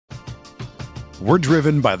We're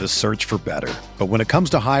driven by the search for better. But when it comes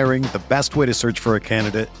to hiring, the best way to search for a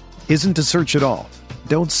candidate isn't to search at all.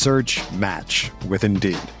 Don't search, match with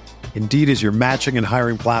Indeed. Indeed is your matching and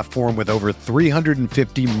hiring platform with over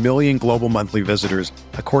 350 million global monthly visitors,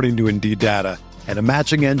 according to Indeed data, and a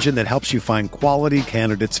matching engine that helps you find quality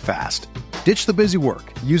candidates fast. Ditch the busy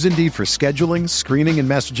work. Use Indeed for scheduling, screening, and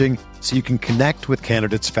messaging so you can connect with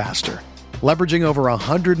candidates faster. Leveraging over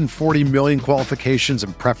 140 million qualifications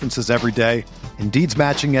and preferences every day, Indeed's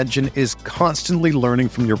matching engine is constantly learning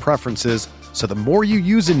from your preferences, so the more you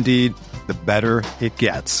use Indeed, the better it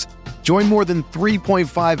gets. Join more than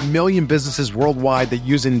 3.5 million businesses worldwide that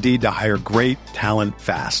use Indeed to hire great talent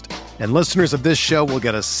fast. And listeners of this show will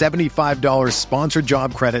get a $75 sponsored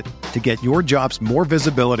job credit to get your jobs more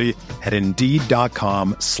visibility at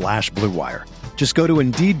Indeed.com/Blue Wire. Just go to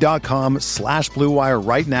Indeed.com/Blue Wire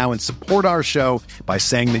right now and support our show by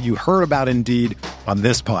saying that you heard about Indeed on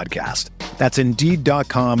this podcast. That's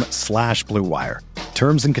Indeed.com/Blue Wire.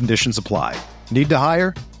 Terms and conditions apply. Need to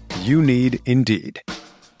hire? You need Indeed.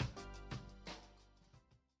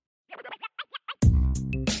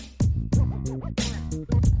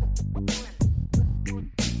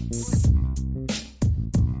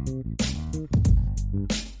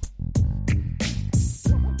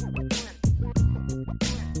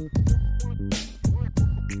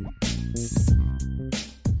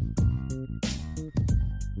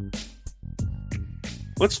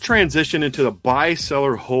 Let's transition into the buy,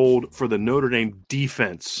 seller, hold for the Notre Dame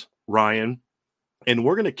defense, Ryan. And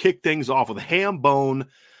we're going to kick things off with ham bone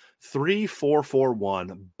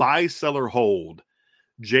 3-4-4-1, buy, seller, hold.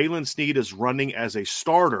 Jalen Sneed is running as a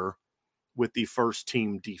starter with the first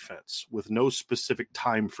team defense with no specific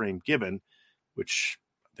time frame given, which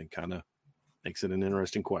I think kind of makes it an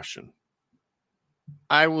interesting question.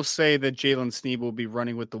 I will say that Jalen Sneed will be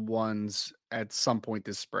running with the ones at some point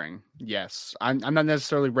this spring. Yes. I'm not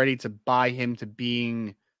necessarily ready to buy him to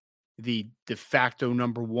being the de facto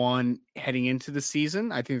number one heading into the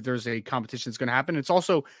season. I think there's a competition that's going to happen. It's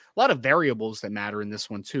also a lot of variables that matter in this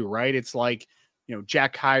one too, right? It's like,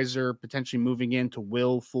 Jack Kaiser potentially moving into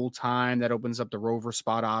Will full-time. That opens up the Rover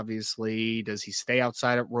spot, obviously. Does he stay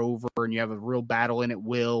outside at Rover and you have a real battle in at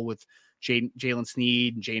Will with Jalen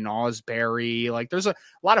Sneed and Jaden Ausberry? Like, there's a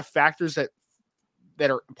lot of factors that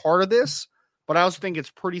are part of this, but I also think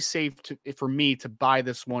it's pretty safe for me to buy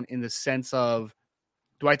this one in the sense of,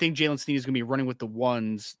 do I think Jalen Sneed is going to be running with the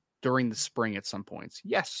ones during the spring at some points?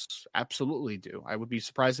 Yes, absolutely do. I would be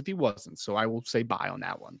surprised if he wasn't. So I will say buy on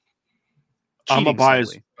that one. I'm a buy,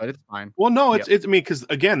 but it's fine. Well, no, it's because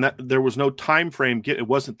again, that there was no time frame. It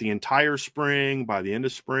wasn't the entire spring. By the end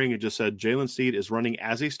of spring, it just said Jalen Sneed is running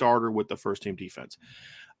as a starter with the first team defense.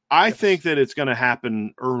 I think that it's going to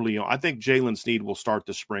happen early on. I think Jalen Sneed will start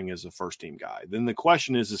the spring as a first team guy. Then the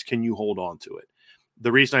question is can you hold on to it?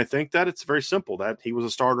 The reason I think that, it's very simple, that he was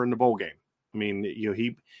a starter in the bowl game. I mean,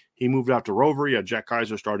 he moved out to Rover. You had Jack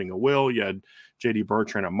Kaiser starting a Will. You had J.D.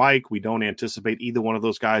 Bertrand at Mike. We don't anticipate either one of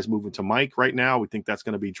those guys moving to Mike right now. We think that's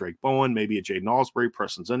going to be Drake Bowen, maybe a Jaden Ausberry,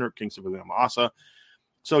 Preston Zinner, Kingston Williams-Asa.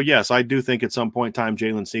 So, yes, I do think at some point in time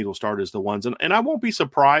Jalen Sneed will start as the ones. And I won't be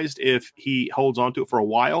surprised if he holds on to it for a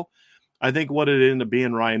while. I think what it ended up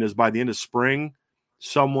being, Ryan, is by the end of spring,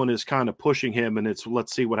 someone is kind of pushing him, and it's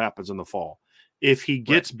let's see what happens in the fall. If he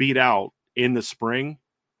gets beat out in the spring,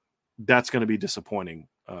 that's going to be disappointing,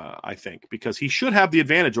 I think, because he should have the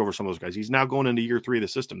advantage over some of those guys. He's now going into year 3 of the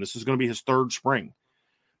system. This is going to be his third spring.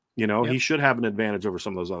 He should have an advantage over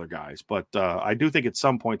some of those other guys. But I do think at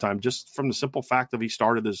some point in time, just from the simple fact that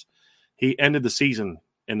he ended the season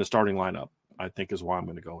in the starting lineup, I think is why I'm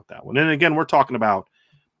going to go with that one. And again, we're talking about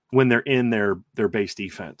when they're in their base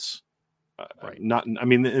defense, right? In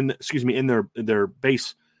their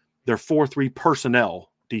base, their 4-3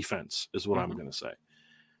 personnel defense is what I'm going to say.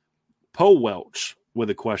 Poe Welch with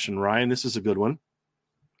a question, Ryan. This is a good one.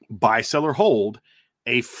 Buy, sell, or hold.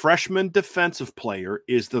 A freshman defensive player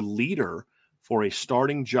is the leader for a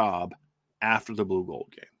starting job after the Blue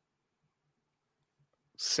Gold game.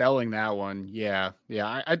 Selling that one. Yeah.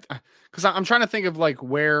 Because I'm trying to think of like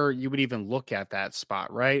where you would even look at that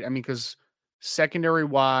spot, right? I mean, because secondary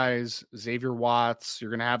wise, Xavier Watts,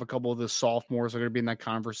 you're going to have a couple of the sophomores that are going to be in that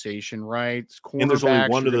conversation, right? And there's only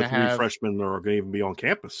one of the 3 freshmen that are going to even be on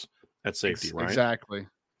campus at safety, right? Exactly.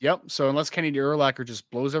 Yep. So unless Kenny Urlacher just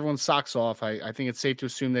blows everyone's socks off, I think it's safe to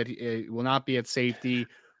assume that he will not be at safety.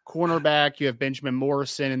 Cornerback, you have Benjamin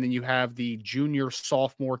Morrison, and then you have the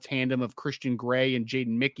junior-sophomore tandem of Christian Gray and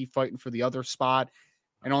Jaden Mickey fighting for the other spot.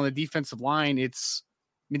 And on the defensive line,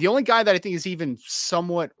 the only guy that I think is even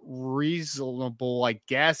somewhat reasonable, I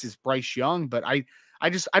guess, is Bryce Young. But I I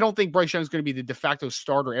don't think Bryce Young is going to be the de facto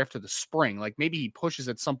starter after the spring. Like maybe he pushes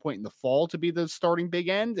at some point in the fall to be the starting big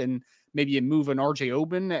end, and maybe you move an RJ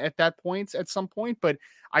Oben at that point at some point. But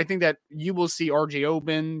I think that you will see RJ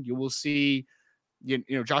Oben, you will see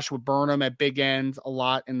Joshua Burnham at big end a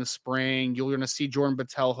lot in the spring. You're going to see Jordan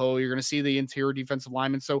Botelho. You're going to see the interior defensive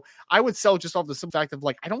lineman. So I would sell just off the simple fact of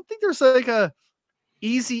like, I don't think there's like a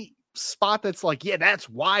easy spot that's like, yeah, that's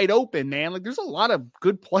wide open, man. Like there's a lot of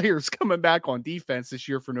good players coming back on defense this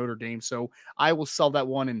year for Notre Dame. So I will sell that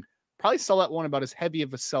one and probably sell that one about as heavy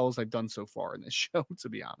of a sell as I've done so far in this show, to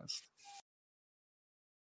be honest.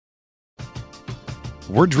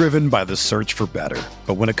 We're driven by the search for better.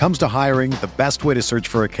 But when it comes to hiring, the best way to search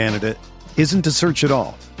for a candidate isn't to search at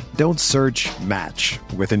all. Don't search, match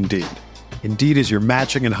with Indeed. Indeed is your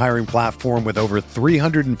matching and hiring platform with over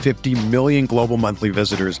 350 million global monthly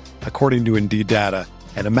visitors, according to Indeed data,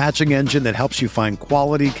 and a matching engine that helps you find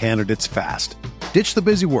quality candidates fast. Ditch the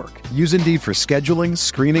busy work. Use Indeed for scheduling,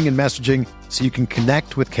 screening, and messaging so you can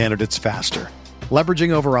connect with candidates faster. Leveraging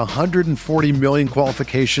over 140 million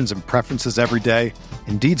qualifications and preferences every day,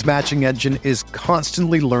 Indeed's matching engine is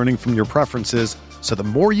constantly learning from your preferences, so the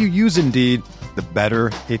more you use Indeed, the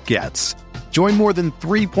better it gets. Join more than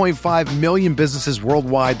 3.5 million businesses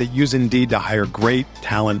worldwide that use Indeed to hire great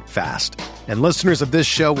talent fast. And listeners of this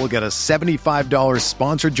show will get a $75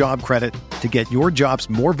 sponsored job credit to get your jobs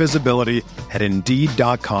more visibility at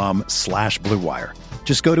Indeed.com/Blue Wire.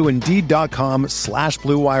 Just go to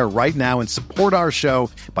Indeed.com/Blue Wire right now and support our show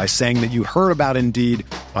by saying that you heard about Indeed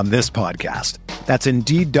on this podcast. That's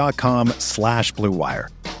Indeed.com/Blue Wire.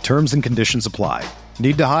 Terms and conditions apply.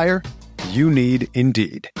 Need to hire? You need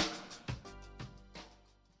Indeed.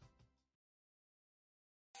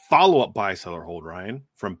 Follow-up buy, seller, hold, Ryan,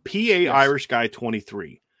 from PA Irish Guy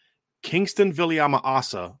 23. Kingston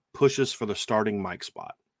Viliama-Asa pushes for the starting Mike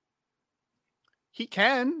spot. He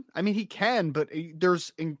can. I mean, he can, but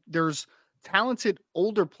there's talented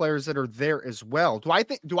older players that are there as well. Do I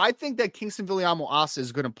think that Kingston Viliama-Asa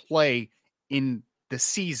is going to play in the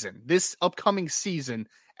season, this upcoming season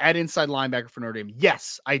at inside linebacker for Notre Dame?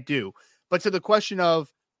 Yes, I do. But to the question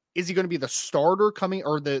of, is he going to be the starter coming,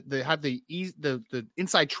 or the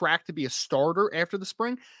inside track to be a starter after the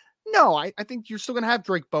spring? No, I think you're still going to have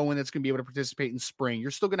Drake Bowen that's going to be able to participate in spring.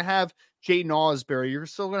 You're still going to have Jaden Osbury. You're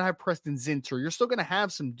still going to have Preston Zinter. You're still going to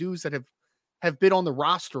have some dudes that have been on the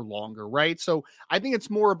roster longer, right? So I think it's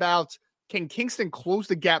more about, can Kingston close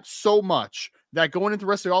the gap so much that going into the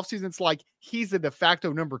rest of the offseason, it's like he's the de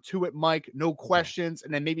facto number 2 at Mike, no questions,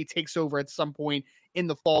 and then maybe takes over at some point in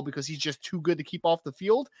the fall because he's just too good to keep off the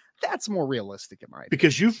field. That's more realistic in my opinion.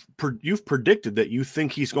 Because you've predicted that you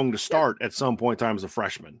think he's going to start at some point in time as a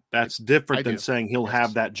freshman. That's different than saying he'll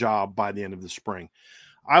have that job by the end of the spring.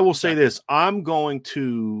 I will say this: I'm going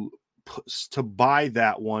to buy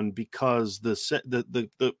that one because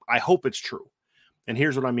the I hope it's true. And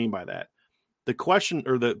here's what I mean by that. The question,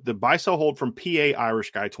 or the buy sell hold from PA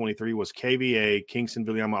Irish Guy 23 was KVA Kingston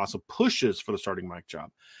Viliama-Asa pushes for the starting Mike job.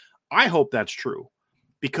 I hope that's true,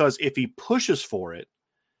 because if he pushes for it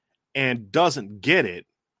and doesn't get it,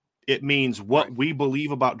 it means what we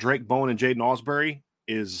believe about Drake Bowen and Jaden Osbury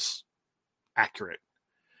is accurate.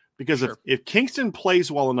 Because if Kingston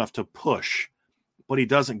plays well enough to push, but he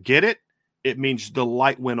doesn't get it, it means the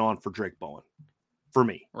light went on for Drake Bowen. For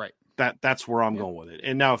me, right? That's where I'm going with it.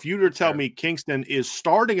 And now, if you were to tell me Kingston is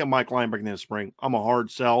starting at Mike linebacker in the spring, I'm a hard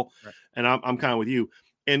sell, and I'm kind of with you.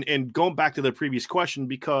 And going back to the previous question,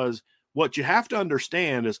 because what you have to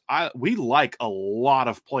understand is we like a lot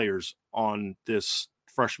of players on this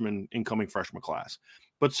incoming freshman class.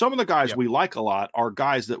 But some of the guys we like a lot are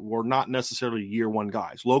guys that were not necessarily year one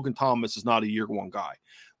guys. Logan Thomas is not a year one guy.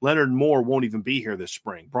 Leonard Moore won't even be here this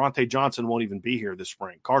spring. Bronte Johnson won't even be here this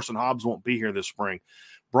spring. Carson Hobbs won't be here this spring.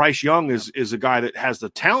 Bryce Young is a guy that has the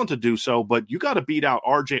talent to do so, but you got to beat out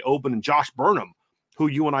RJ Oben and Josh Burnham, who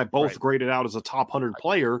you and I both graded out as a top 100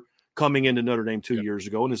 player coming into Notre Dame 2 years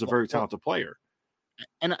ago, and is a very talented player.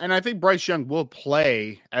 And I think Bryce Young will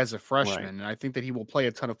play as a freshman, and I think that he will play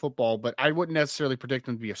a ton of football, but I wouldn't necessarily predict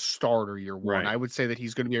him to be a starter year one. I would say that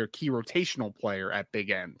he's going to be a key rotational player at big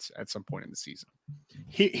end at some point in the season.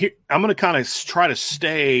 I'm going to kind of try to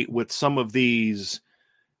stay with some of these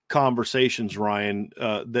conversations, Ryan,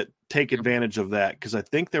 that take advantage of that, because I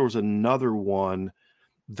think there was another one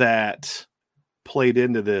that played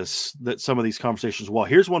into this, that some of these conversations. Well,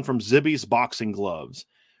 here's one from Zibby's Boxing Gloves.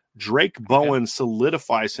 Drake Bowen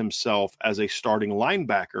solidifies himself as a starting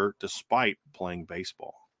linebacker despite playing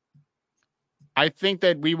baseball. I think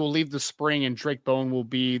that we will leave the spring and Drake Bowen will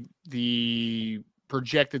be the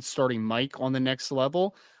projected starting Mike on the next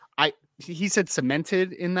level. he said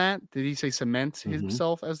cemented in that. Did he say cement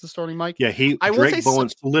himself as the starting Mike? Yeah, Drake Bowen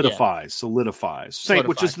solidifies.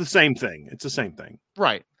 Which is the same thing. It's the same thing.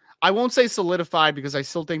 Right. I won't say solidified because I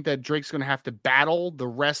still think that Drake's going to have to battle the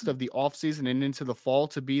rest of the offseason and into the fall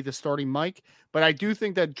to be the starting Mike. But I do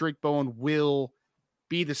think that Drake Bowen will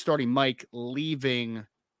be the starting Mike leaving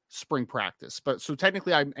spring practice. But so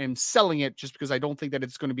technically I am selling it just because I don't think that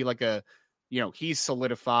it's going to be like a, he's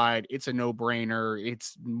solidified. It's a no-brainer.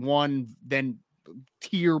 It's one, then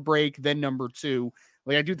tier break, then number two.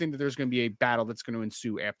 Like, I do think that there's going to be a battle that's going to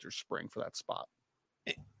ensue after spring for that spot.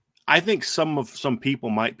 I think some people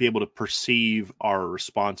might be able to perceive our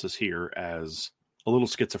responses here as a little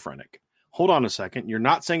schizophrenic. Hold on a second. You're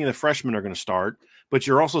not saying the freshmen are going to start, but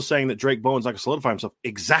you're also saying that Drake Bowen's not going to solidify himself.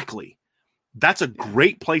 Exactly. That's a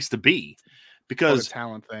great place to be because what a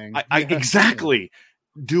talent thing. Exactly.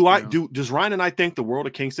 Does Ryan and I think the world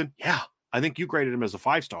of Kingston? Yeah. I think you graded him as a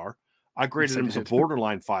 5-star. I graded him as a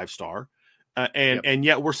borderline 5-star. And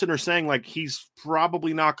yet we're sitting there saying like he's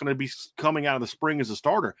probably not going to be coming out of the spring as a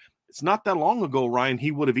starter. It's not that long ago, Ryan,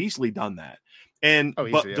 he would have easily done that.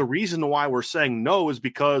 The reason why we're saying no is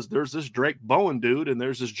because there's this Drake Bowen dude and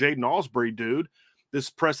there's this Jaden Osbury dude, this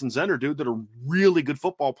Preston Zender dude that are really good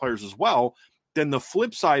football players as well. Then the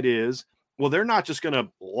flip side is, well, they're not just going to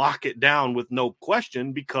lock it down with no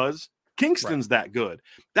question because Kingston's that good.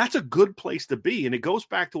 That's a good place to be. And it goes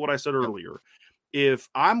back to what I said earlier. If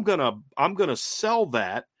I'm gonna sell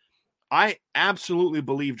that, I absolutely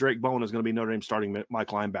believe Drake Bowen is going to be Notre Dame starting Mike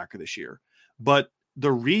linebacker this year. But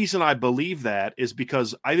the reason I believe that is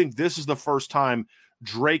because I think this is the first time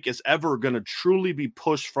Drake is ever going to truly be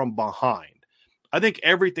pushed from behind. I think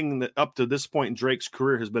everything that up to this point in Drake's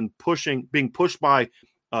career has been being pushed by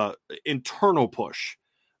internal push.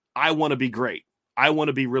 I want to be great. I want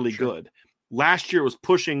to be really good. Last year was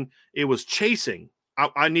pushing. It was chasing.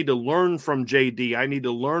 I need to learn from JD. I need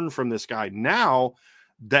to learn from this guy. Now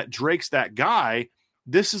that Drake's that guy,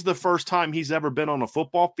 this is the first time he's ever been on a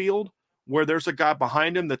football field where there's a guy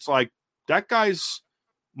behind him that's like, that guy's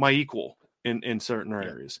my equal in certain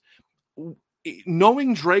areas.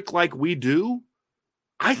 Knowing Drake like we do,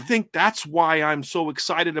 I think that's why I'm so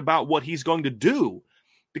excited about what he's going to do,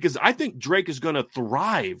 because I think Drake is going to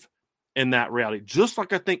thrive in that reality, just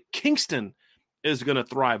like I think Kingston is going to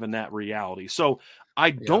thrive in that reality. So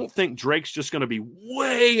I don't think Drake's just going to be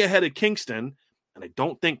way ahead of Kingston, and I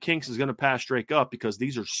don't think Kingston's going to pass Drake up because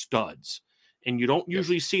these are studs. And you don't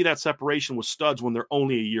usually see that separation with studs when they're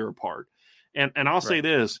only a year apart. And I'll say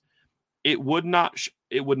this, it would not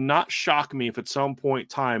shock me if at some point in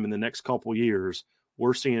time in the next couple years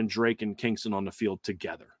we're seeing Drake and Kingston on the field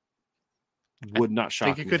together. Would not shock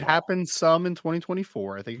me. I think it could happen some in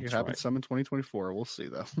 2024. I think it could happen some in 2024. We'll see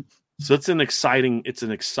though. So it's an exciting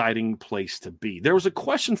place to be. There was a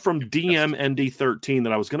question from DMND13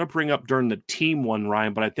 that I was going to bring up during the team one,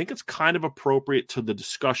 Ryan, but I think it's kind of appropriate to the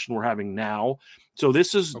discussion we're having now. So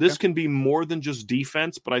this can be more than just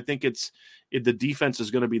defense, but I think the defense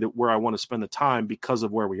is going to be where I want to spend the time because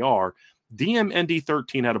of where we are.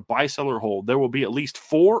 DMND13 had a buy-seller hold. There will be at least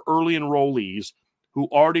 4 early enrollees who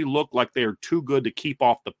already look like they are too good to keep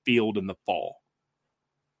off the field in the fall.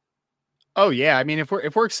 Oh yeah, I mean, if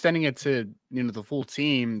we're extending it to the full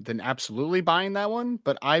team, then absolutely buying that one.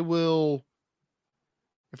 But I will,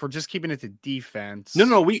 if we're just keeping it to defense.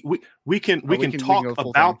 No, we can talk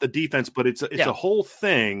about the defense, but it's a whole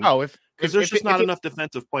thing. Oh, because there's just not enough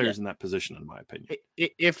defensive players in that position, in my opinion.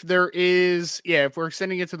 If we're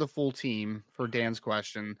extending it to the full team for Dan's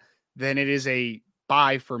question, then it is a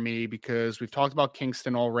buy for me because we've talked about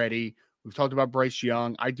Kingston already. We've talked about Bryce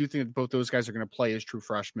Young. I do think that both those guys are going to play as true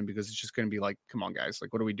freshmen because it's just going to be like, come on, guys.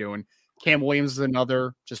 Like, what are we doing? Cam Williams is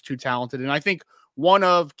another, just too talented. And I think one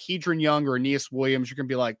of Keedron Young or Aeneas Williams, you're going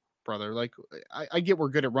to be like, brother, like, I get we're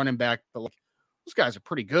good at running back, but like, those guys are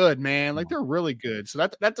pretty good, man. Like, they're really good. So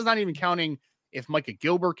that does not even counting if Micah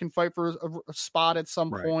Gilbert can fight for a spot at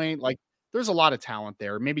some point. Like, there's a lot of talent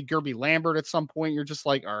there. Maybe Gerby Lambert at some point. You're just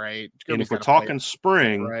like, all right. And if we're talking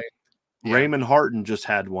spring, right? Yeah. Raymond Harton just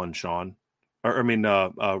had one,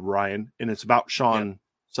 Ryan, and it's about Sean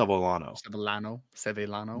Sevillano.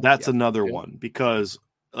 That's another one because,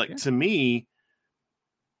 to me,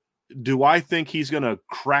 do I think he's going to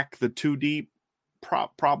crack the 2 deep?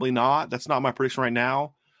 Probably not. That's not my prediction right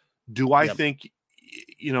now. Do I think,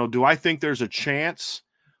 do I think there's a chance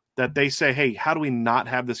that they say, hey, how do we not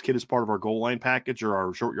have this kid as part of our goal line package or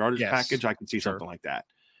our short yardage package? I can see something like that.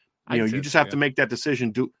 You just have to make that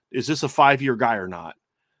decision. Is this a 5-year guy or not?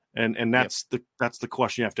 And that's the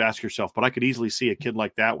question you have to ask yourself. But I could easily see a kid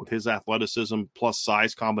like that with his athleticism plus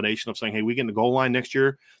size combination of saying, hey, we get in the goal line next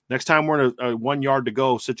year. Next time we're in a 1 yard to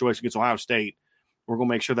go situation against Ohio State, we're going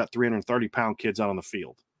to make sure that 330-pound kid's out on the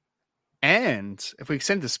field. And if we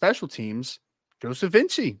extend to special teams, Joseph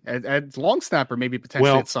Vinci at long snapper, maybe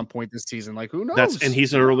potentially at some point this season. Like, who knows? And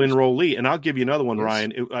he's an early enrollee. And I'll give you another one,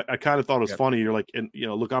 Ryan. I kind of thought it was funny. You're like, and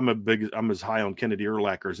look, I'm as high on Kennedy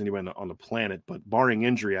Urlacher as anyone on the planet, but barring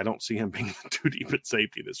injury, I don't see him being too deep at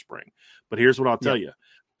safety this spring. But here's what I'll tell you.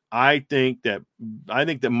 I think that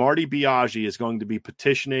Marty Biaggi is going to be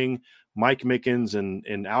petitioning Mike Mickens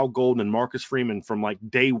and Al Golden and Marcus Freeman from like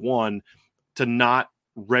day one to not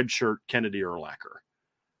redshirt Kennedy Urlacher.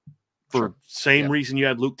 For same reason you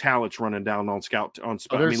had Luke Talich running down on scout on.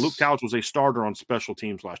 I mean, Luke Talich was a starter on special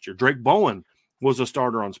teams last year. Drake Bowen was a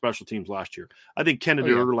starter on special teams last year. I think Kennedy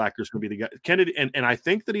Urlacher is going to be the guy. Kennedy, and I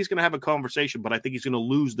think that he's going to have a conversation, but I think he's going to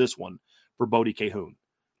lose this one for Bodie Cahoon.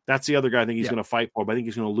 That's the other guy I think he's going to fight for, but I think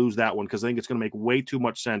he's going to lose that one because I think it's going to make way too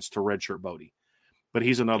much sense to redshirt Bodie. But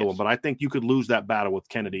he's another one. But I think you could lose that battle with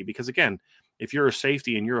Kennedy because, again, if you're a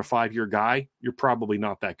safety and you're a 5-year guy, you're probably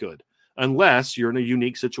not that good. Unless you're in a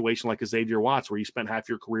unique situation like Xavier Watts where you spent half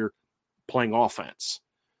your career playing offense,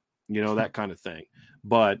 that kind of thing.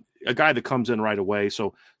 But a guy that comes in right away.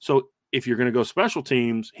 So if you're going to go special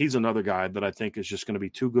teams, he's another guy that I think is just going to be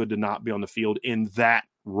too good to not be on the field in that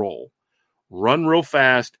role. Run real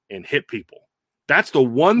fast and hit people. That's the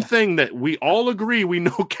one thing that we all agree we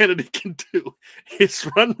know Kennedy can do is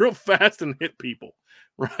run real fast and hit people,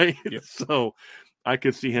 right? Yep. So I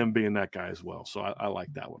could see him being that guy as well. So I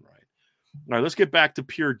like that one, right? All right, let's get back to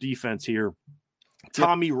pure defense here.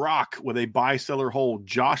 Tommy Rock with a buy-seller hold.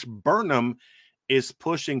 Josh Burnham is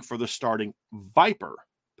pushing for the starting Viper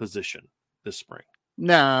position this spring.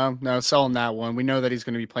 No, selling that one. We know that he's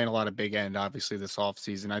going to be playing a lot of big end, obviously, this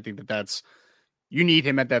offseason. I think that's you need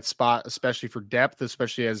him at that spot, especially for depth,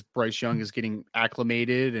 especially as Bryce Young is getting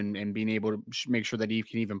acclimated and being able to make sure that he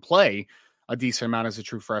can even play a decent amount as a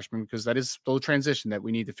true freshman, because that is the transition that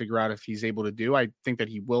we need to figure out if he's able to do. I think that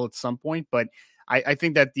he will at some point, but I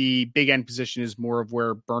think that the big end position is more of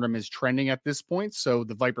where Burnham is trending at this point. So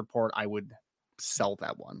the Viper part, I would sell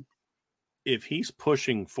that one. If he's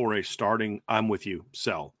pushing for a starting, I'm with you,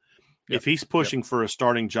 sell. Yep. If he's pushing for a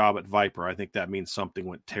starting job at Viper, I think that means something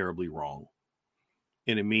went terribly wrong.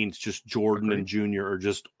 And it means just Jordan and Junior are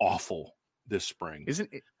just awful this spring. Isn't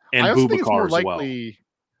it? And Boubacar as well.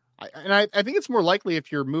 I think it's more likely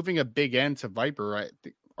if you're moving a big end to Viper.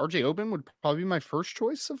 RJ Oben would probably be my first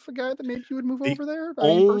choice of a guy that maybe you would move over there.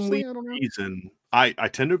 Only reason I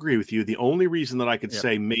tend to agree with you. The only reason that I could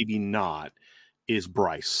say maybe not is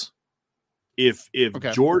Bryce. If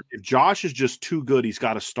Josh is just too good, he's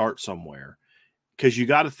got to start somewhere, because you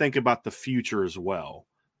got to think about the future as well.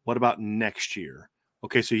 What about next year?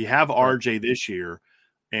 Okay, so you have RJ this year,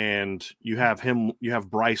 and you have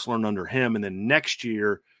Bryce learn under him, and then next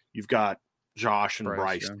year you've got Josh and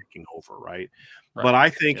Bryce taking over, right? But I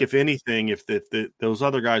think if anything, if those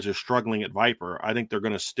other guys are struggling at Viper, I think they're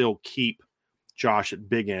going to still keep Josh at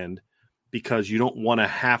big end, because you don't want to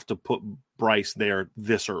have to put Bryce there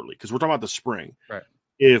this early, because we're talking about the spring. Right.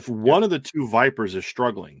 If one of the two Vipers is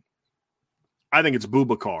struggling, I think it's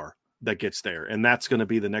Boubacar that gets there, and that's going to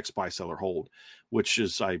be the next buy-seller hold, which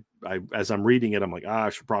is I as I'm reading it, I'm like, I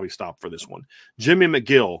should probably stop for this one. Jimmy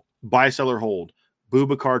McGill, buy-seller hold.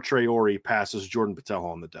 Boubacar Traore passes Jordan Patel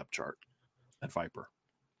on the depth chart at Viper.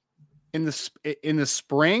 In the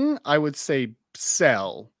spring, I would say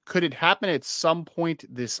sell. Could it happen at some point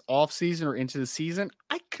this offseason or into the season?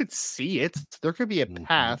 I could see it. There could be a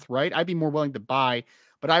path, right? I'd be more willing to buy,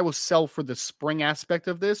 but I will sell for the spring aspect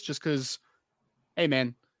of this, just because, hey,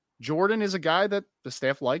 man, Jordan is a guy that the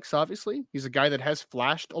staff likes, obviously. He's a guy that has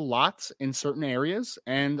flashed a lot in certain areas,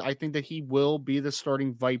 and I think that he will be the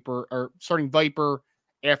starting Viper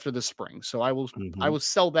after the spring. So I will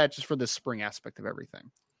sell that just for the spring aspect of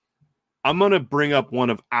everything. I'm going to bring up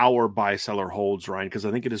one of our buy-seller holds, Ryan, because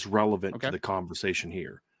I think it is relevant to the conversation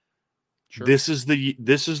here. Sure. This is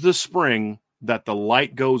the spring that the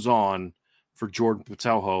light goes on for Jordan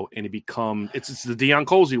Patelho, and it's the Deion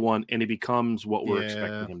Colsey one, and he becomes what we're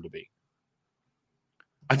expecting him to be.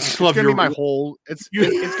 It's going to be my hold. It's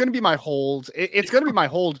going to be my hold. It's going to be my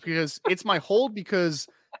hold because it's my hold because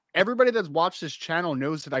everybody that's watched this channel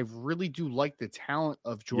knows that I really do like the talent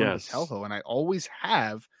of Jordan Patelho, and I always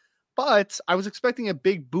have. But I was expecting a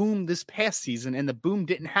big boom this past season, and the boom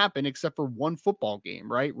didn't happen except for one football game,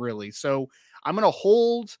 right? Really. So I'm going to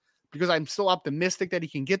hold because I'm still optimistic that he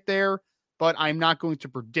can get there. but I'm not going to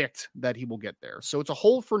predict that he will get there. So it's a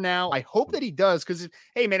hold for now. I hope that he does, because,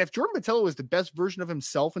 hey, man, if Jordan Botelho is the best version of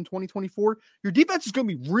himself in 2024, your defense is going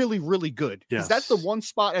to be really, really good. Because that's the one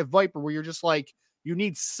spot at Viper where you're just like, you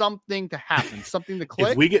need something to happen, something to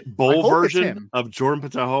click. If we get bowl version of Jordan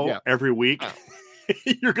Botelho every week,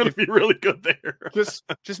 you're going to be really good there.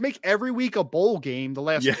 just make every week a bowl game the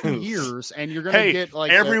last 2 years, and you're going to get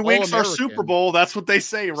like every week's our Super Bowl. That's what they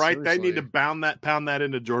say, right? Seriously. They need to pound that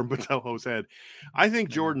into Jordan Botelho's head. I think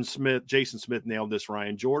Jason Smith nailed this,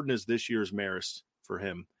 Ryan. Jordan is this year's Marist for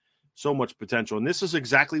him. So much potential. And this is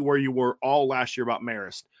exactly where you were all last year about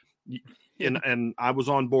Marist. And I was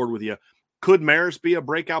on board with you. Could Marist be a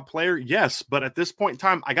breakout player? Yes, but at this point in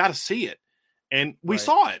time, I got to see it. And we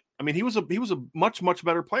saw it. I mean, he was a much, much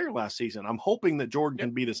better player last season. I'm hoping that Jordan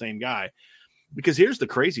can be the same guy, because here's the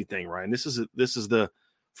crazy thing, Ryan. This is the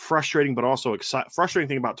frustrating, but also frustrating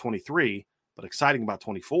thing about 23, but exciting about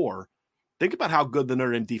 24. Think about how good the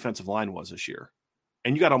Notre Dame defensive line was this year.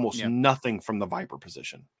 And you got almost nothing from the Viper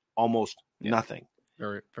position, almost nothing.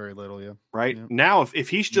 Very, very little. Yeah. Right now, if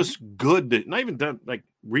he's just good, not even done, like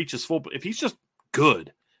reach his full, if he's just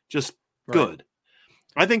good, good.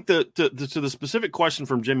 I think to the specific question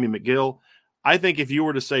from Jimmy McGill, I think if you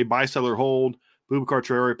were to say buy, sell, or hold, Boubacar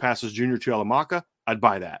Traore passes Junior Tuihalamaka, I'd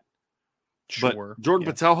buy that. Sure. But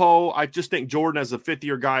Jordan Botelho, I just think Jordan as a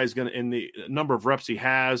fifth-year guy is going to, in the number of reps he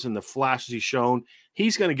has and the flashes he's shown,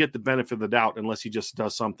 he's going to get the benefit of the doubt unless he just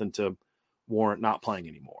does something to warrant not playing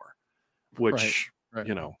anymore, which,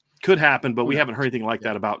 could happen, but we haven't heard anything like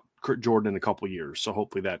that about Jordan in a couple of years. So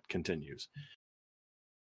hopefully that continues.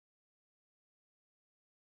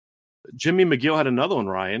 Jimmy McGill had another one,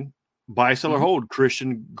 Ryan. Buy, sell, or hold.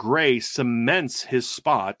 Christian Gray cements his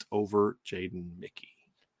spot over Jaden Mickey.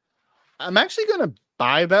 I'm actually going to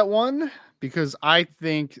buy that one, because I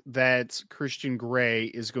think that Christian Gray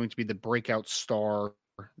is going to be the breakout star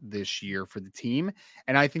this year for the team.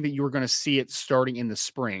 And I think that you are going to see it starting in the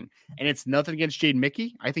spring. And it's nothing against Jaden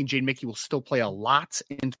Mickey. I think Jaden Mickey will still play a lot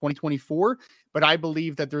in 2024, but I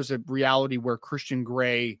believe that there's a reality where Christian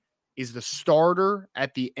Gray is the starter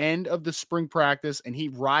at the end of the spring practice, and he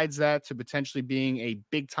rides that to potentially being a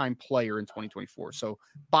big-time player in 2024. So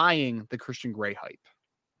buying the Christian Gray hype.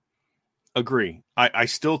 Agree. I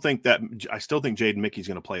still think Jaden Mickey's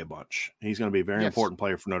going to play a bunch. He's going to be a very important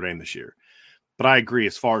player for Notre Dame this year. But I agree,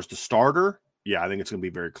 as far as the starter, I think it's going to be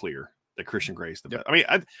very clear that Christian Gray is the best. I mean,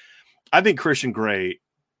 I think Christian Gray,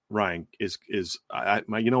 Ryan, is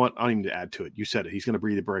you know what? I don't even need to add to it. You said it. He's going to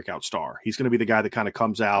be the breakout star. He's going to be the guy that kind of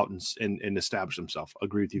comes out and establish himself.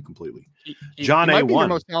 Agree with you completely. John A. might be your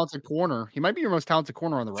most talented corner. He might be your most talented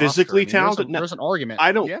corner on the roster. Physically talented. There's an argument.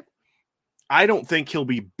 I don't think he'll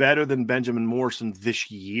be better than Benjamin Morrison this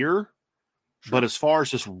year. Sure. But as far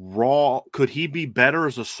as just raw, could he be better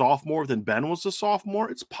as a sophomore than Ben was a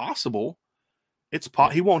sophomore? It's possible.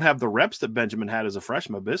 He won't have the reps that Benjamin had as a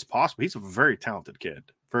freshman, but it's possible. He's a very talented kid.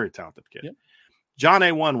 Very talented kid. Yep. John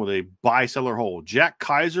A1 with a buy, sell, or hold. Jack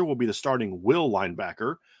Kaiser will be the starting will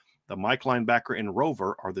linebacker. The Mike linebacker and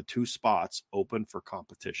Rover are the two spots open for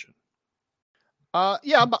competition.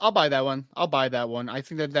 I'll buy that one. I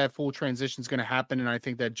think that full transition is going to happen, and I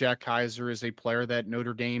think that Jack Kaiser is a player that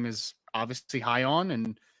Notre Dame is obviously high on,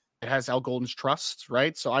 and it has Al Golden's trust,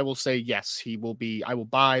 right? So I will say yes, I will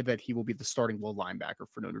buy that he will be the starting will linebacker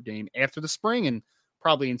for Notre Dame after the spring and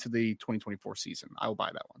probably into the 2024 season. I will buy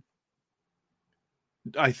that one.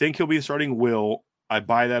 I think he'll be the starting will. I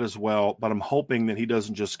buy that as well, but I'm hoping that he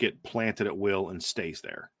doesn't just get planted at will and stays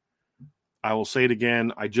there. I will say it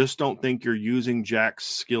again. I just don't think you're using Jack's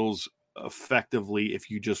skills effectively if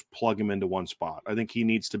you just plug him into one spot. I think he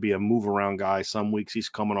needs to be a move around guy. Some weeks he's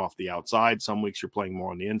coming off the outside. Some weeks you're playing more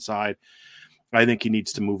on the inside. I think he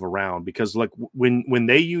needs to move around, because like when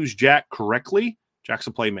they use Jack correctly, Jack's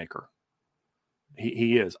a playmaker.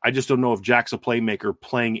 He is. I just don't know if Jack's a playmaker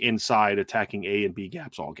playing inside, attacking A and B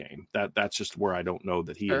gaps all game. That's just where I don't know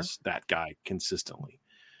that he is that guy consistently.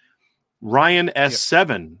 Ryan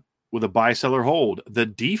S7 with a buy, sell, or hold. The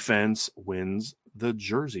defense wins the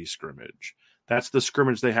jersey scrimmage. That's the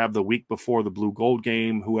scrimmage they have the week before the blue gold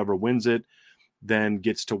game. Whoever wins it then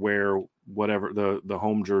gets to wear whatever the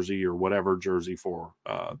home jersey or whatever jersey for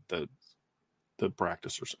the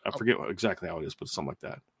practice. I forget exactly how it is, but something like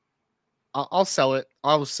that. I'll sell it.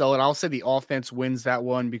 I'll say the offense wins that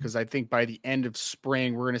one, because I think by the end of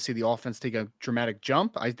spring, we're going to see the offense take a dramatic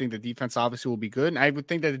jump. I think the defense obviously will be good. And I would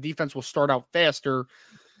think that the defense will start out faster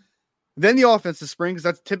than the offense this spring, because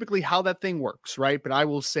that's typically how that thing works, right? But I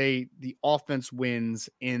will say the offense wins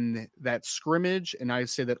in that scrimmage, and I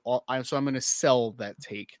say that so I'm going to sell that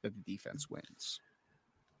take that the defense wins.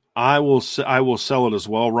 I will sell it as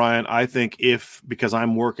well, Ryan. I think because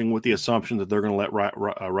I'm working with the assumption that they're going to let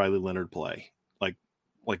Riley Leonard play, like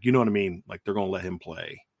you know what I mean, like they're going to let him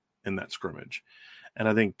play in that scrimmage, and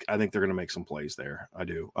I think they're going to make some plays there. I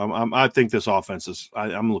do. I think this offense is.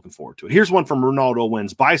 I'm looking forward to it. Here's one from Ronaldo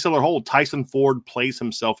Wins. Buy, sell, or hold. Tyson Ford plays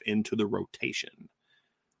himself into the rotation.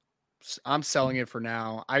 I'm selling it for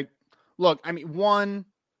now. I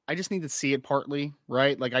just need to see it partly,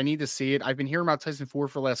 right? Like I need to see it. I've been hearing about Tyson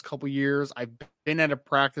Ford for the last couple of years. I've been at a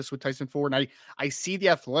practice with Tyson Ford, and I see the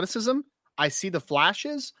athleticism, I see the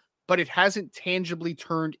flashes, but it hasn't tangibly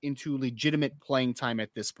turned into legitimate playing time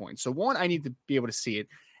at this point. So one, I need to be able to see it.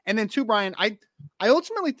 And then two, Brian, I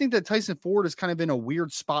ultimately think that Tyson Ford is kind of in a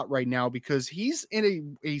weird spot right now because he's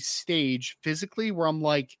in a stage physically where I'm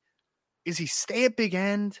like, is he stay at big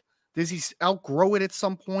end? Does he outgrow it at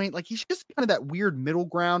some point? Like he's just kind of that weird middle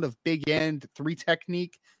ground of big end 3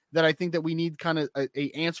 technique that I think that we need kind of a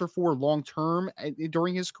answer for long term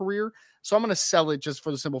during his career. So I'm going to sell it just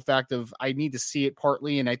for the simple fact of I need to see it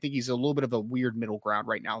partly, and I think he's a little bit of a weird middle ground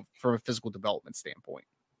right now from a physical development standpoint.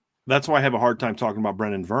 That's why I have a hard time talking about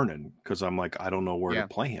Brendan Vernon because I'm like I don't know where to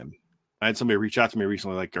play him. I had somebody reach out to me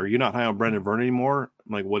recently, like, "Are you not high on Brendan Vernon anymore?"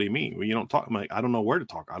 I'm like, "What do you mean? Well, you don't talk." I'm like, "I don't know where to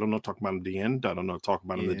talk. I don't know talk about him at the end. I don't know talk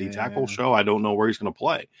about him in the D tackle show. I don't know where he's going to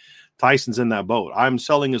play." Tyson's in that boat. I'm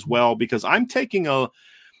selling as well because I'm taking a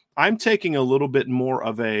little bit more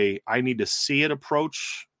of a I need to see it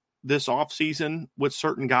approach this offseason with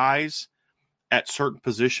certain guys at certain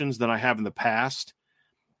positions than I have in the past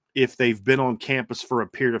if they've been on campus for a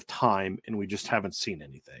period of time and we just haven't seen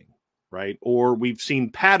anything. Right. Or we've seen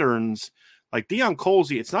patterns like Deion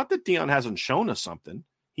Colsey. It's not that Deion hasn't shown us something.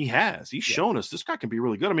 He has. He's shown us this guy can be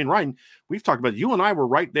really good. I mean, Ryan, we've talked about it. You and I were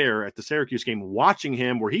right there at the Syracuse game watching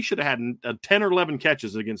him where he should have had 10 or 11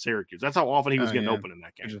 catches against Syracuse. That's how often he was getting open in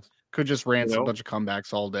that game. Could just rant a bunch of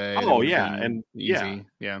comebacks all day. Oh, yeah. And easy.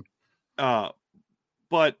 Yeah.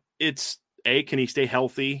 But it's A, can he stay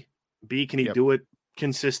healthy? B, can he do it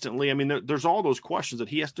consistently? I mean, there's all those questions that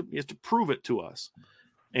he has to prove it to us.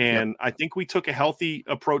 And I think we took a healthy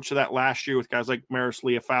approach to that last year with guys like Maris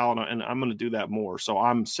Leafau, and I'm going to do that more. So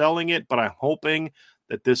I'm selling it, but I'm hoping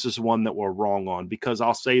that this is one that we're wrong on because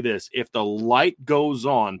I'll say this. If the light goes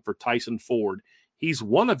on for Tyson Ford, he's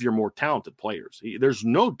one of your more talented players. There's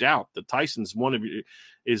no doubt that Tyson's one of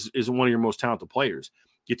your most talented players.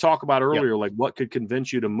 You talk about earlier, like what could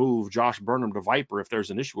convince you to move Josh Burnham to Viper if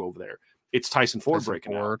there's an issue over there? It's Tyson Ford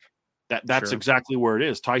breaking out. That's exactly where it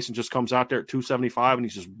is. Tyson just comes out there at 275 and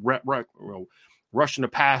he's just rushing the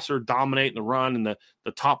passer, dominating the run, and the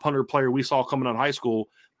top 100 player we saw coming out of high school.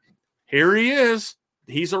 Here he is.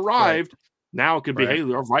 He's arrived. Right. Now it could be, hey,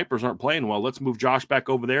 our Vipers aren't playing well. Let's move Josh back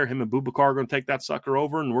over there. Him and Boubacar are going to take that sucker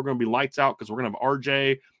over, and we're going to be lights out because we're going to have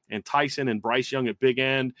RJ and Tyson and Bryce Young at big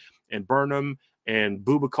end and Burnham and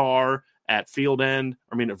Boubacar at field end.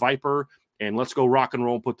 At Viper. And let's go rock and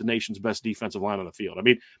roll and put the nation's best defensive line on the field. I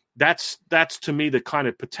mean, that's to me the kind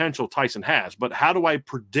of potential Tyson has. But how do I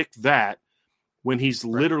predict that when he's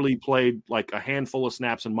literally played like a handful of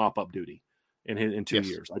snaps and mop-up duty in 2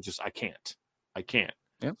 years? I can't.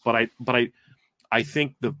 Yep. But I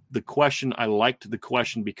think the question, I liked the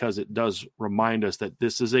question because it does remind us that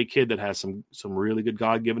this is a kid that has some really good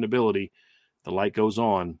God-given ability. The light goes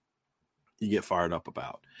on, you get fired up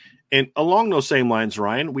about. And along those same lines,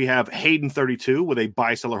 Ryan, we have Hayden 32 with a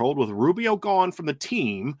buy, sell, or hold. With Rubio gone from the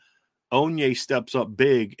team, Onye steps up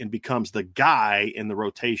big and becomes the guy in the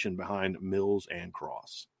rotation behind Mills and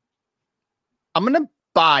Cross. I'm going to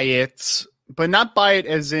buy it, but not buy it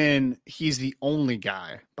as in he's the only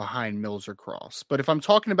guy behind Mills or Cross. But if I'm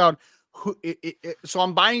talking about so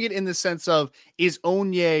I'm buying it in the sense of, is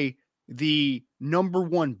Onye the number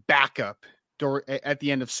one backup at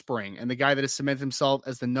the end of spring and the guy that has cemented himself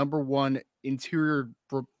as the number one interior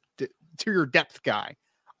depth guy?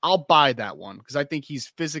 I'll buy that one because I think he's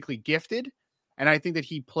physically gifted, and I think that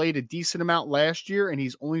he played a decent amount last year, and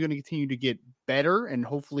he's only going to continue to get better and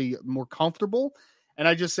hopefully more comfortable. And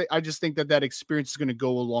I just think that experience is going to go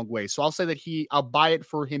a long way. So I'll say that I'll buy it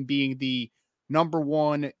for him being the number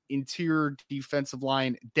one interior defensive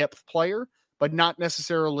line depth player, but not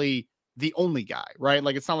necessarily the only guy, right?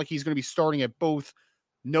 Like, it's not like he's going to be starting at both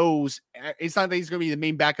nose. It's not that he's going to be the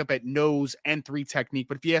main backup at nose and 3 technique.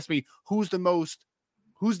 But if you ask me, who's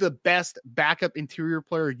the best backup interior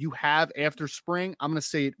player you have after spring, I'm going to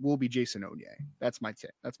say it will be Jason Onye. That's my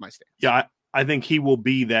tip. That's my stance. Yeah, I think he will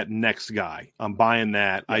be that next guy. I'm buying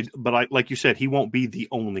that. Yes. But like you said, he won't be the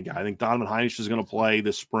only guy. I think Donovan Heinrich is going to play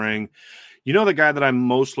this spring. You know, the guy that I'm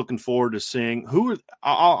most looking forward to seeing,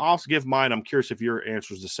 I'll give mine. I'm curious if your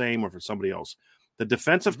answer is the same or if it's somebody else. The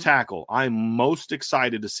defensive tackle I'm most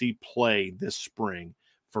excited to see play this spring,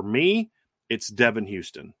 for me, it's Devin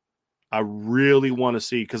Houston. I really want to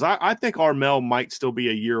see, because I think Armel might still be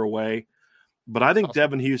a year away, but I think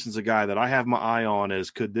Devin Houston's a guy that I have my eye on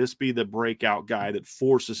as, could this be the breakout guy that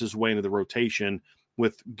forces his way into the rotation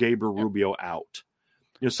with Gabriel Rubio out?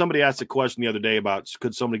 You know, somebody asked a question the other day about,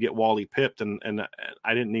 could somebody get Wally pipped? And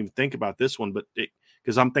I didn't even think about this one, but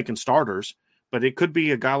because I'm thinking starters, but it could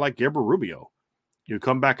be a guy like Gabriel Rubio. You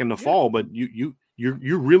come back in the fall, but you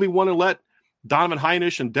really want to let Donovan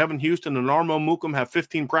Heinisch and Devin Houston and Armo Mukum have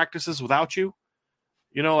 15 practices without you?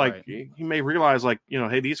 You know, like you may realize, like, you know,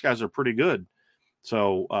 hey, these guys are pretty good.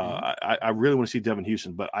 So I really want to see Devin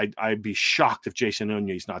Houston, but I'd be shocked if Jason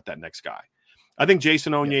Onye is not that next guy. I think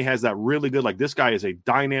Jason Onye has that really good, like, this guy is a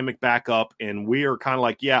dynamic backup, and we are kind of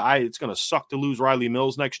like, it's going to suck to lose Riley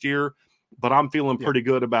Mills next year, but I'm feeling pretty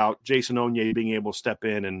good about Jason Onye being able to step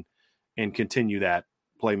in and continue that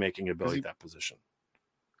playmaking ability at that position.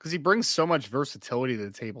 Because he brings so much versatility to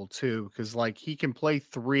the table too. Because, like, he can play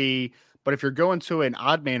 3, but if you're going to an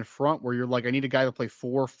odd man front where you're like, I need a guy to play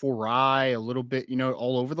 4-eye, a little bit, you know,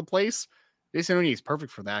 all over the place, Jason Onye is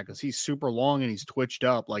perfect for that because he's super long and he's twitched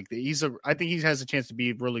up. Like, I think he has a chance to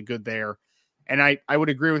be really good there. And I would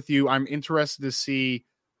agree with you. I'm interested to see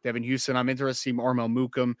Devin Houston. I'm interested to see Armel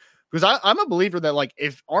Mukum, because I'm a believer that, like,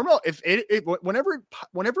 if Armel,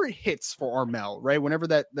 whenever it hits for Armel, right, whenever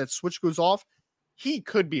that switch goes off, he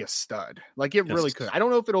could be a stud. Like, it really could. I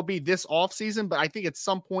don't know if it'll be this off season, but I think at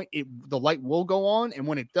some point the light will go on, and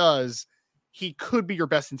when it does, he could be your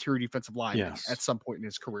best interior defensive lineman at some point in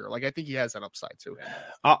his career. Like, I think he has that upside to him.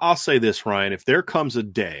 I'll say this, Ryan. If there comes a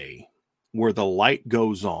day where the light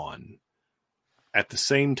goes on at the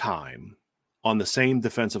same time on the same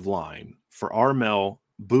defensive line for Armel,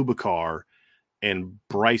 Boubacar, and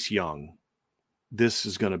Bryce Young, this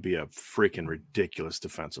is going to be a freaking ridiculous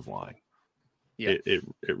defensive line. Yeah. It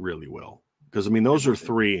really will. Because, I mean, those are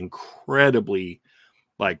 3 incredibly,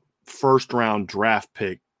 like, first-round draft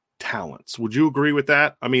pick talents. Would you agree with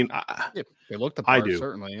that? I mean, they look the part. I do.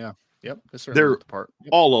 Certainly, yeah. Yep, they're the part.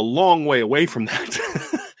 all a long way away from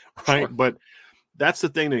that, right? Sure. But that's the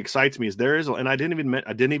thing that excites me is there is, and I didn't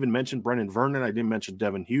even mention Brendan Vernon. I didn't mention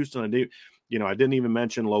Devin Houston. I didn't even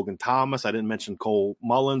mention Logan Thomas. I didn't mention Cole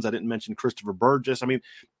Mullins. I didn't mention Christopher Burgess. I mean,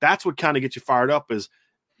 that's what kind of gets you fired up is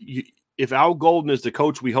if Al Golden is the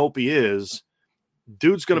coach we hope he is,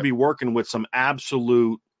 dude's going to be working with some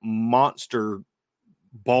absolute monster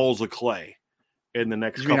balls of clay in the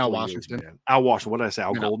next couple of years. Man. Al Washington. What did I say?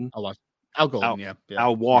 Al Golden? Al Golden, yeah.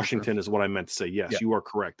 Al Washington is what I meant to say. Yes, you are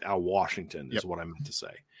correct. Al Washington is what I meant to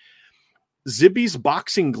say. Zibby's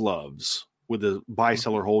boxing gloves with a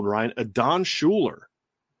buy-seller hold, Ryan. Adon Schuler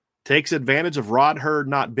takes advantage of Rod Hurd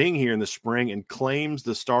not being here in the spring and claims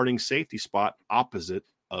the starting safety spot opposite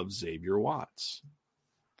of Xavier Watts.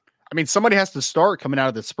 I mean, somebody has to start coming out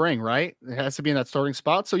of the spring, right? It has to be in that starting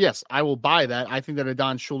spot. So, yes, I will buy that. I think that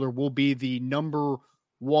Adon Schuler will be the number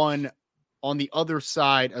 1 on the other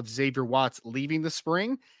side of Xavier Watts leaving the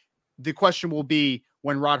spring. The question will be,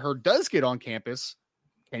 when Rod Hurd does get on campus,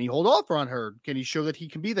 can he hold off Rod Hurd? Can he show that he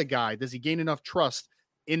can be the guy? Does he gain enough trust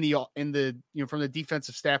in the from the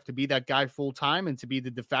defensive staff to be that guy full time and to be the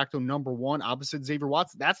de facto number 1 opposite Xavier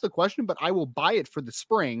Watts? That's the question, but I will buy it for the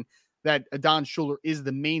spring that Adon Schuler is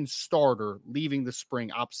the main starter leaving the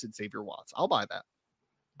spring opposite Xavier Watts. I'll buy that.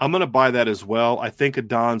 I'm going to buy that as well. I think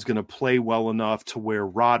Adon's going to play well enough to where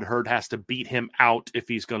Rod Hurd has to beat him out if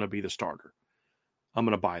he's going to be the starter. I'm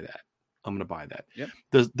going to buy that. Yep.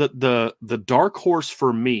 The dark horse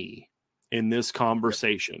for me in this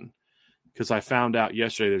conversation, because I found out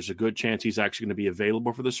yesterday there's a good chance he's actually going to be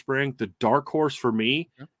available for the spring. The dark horse for me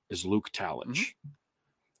is Luke Talich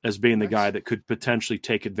as being the guy that could potentially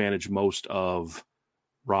take advantage most of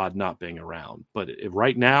Rod not being around. But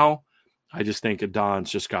right now, I just think Adon's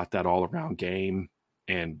just got that all-around game,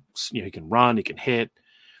 and he can run, he can hit,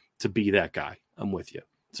 to be that guy. I'm with you.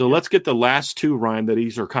 So let's get the last 2, Ryan, that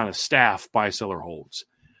these are kind of staff buy-seller holds.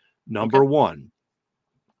 Number 1,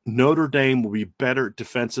 Notre Dame will be better at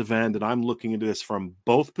defensive end, and I'm looking into this from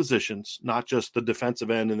both positions, not just the defensive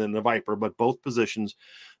end and then the Viper, but both positions.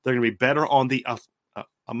 They're going to be better on the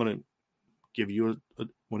I'm going to give you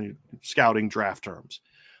one of scouting draft terms.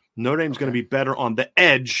 Notre Dame's going to be better on the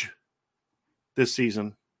edge this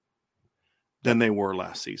season than they were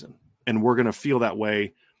last season. And we're going to feel that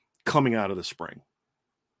way coming out of the spring.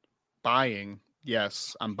 Buying.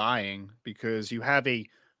 Yes, I'm buying, because you have a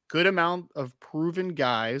good amount of proven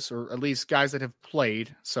guys, or at least guys that have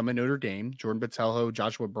played some in Notre Dame. Jordan Botelho,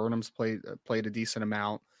 Joshua Burnham's played a decent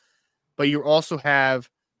amount. But you also have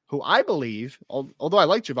who I believe, although I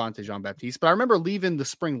like Javonte Jean-Baptiste, but I remember leaving the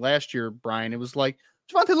spring last year, Brian, it was like,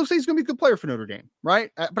 Javonte looks like he's going to be a good player for Notre Dame,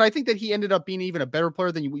 right? But I think that he ended up being even a better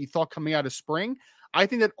player than what you thought coming out of spring. I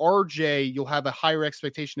think that RJ, you'll have a higher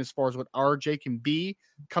expectation as far as what RJ can be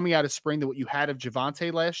coming out of spring than what you had of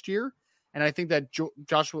Javonte last year. And I think that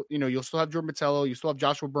Joshua, you'll still have Jordan Mattello, you still have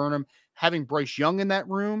Joshua Burnham, having Bryce Young in that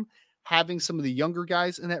room, having some of the younger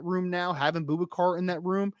guys in that room now, having Boubacar in that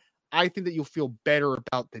room. I think that you'll feel better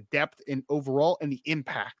about the depth and overall and the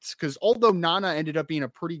impacts. Because although Nana ended up being a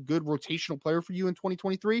pretty good rotational player for you in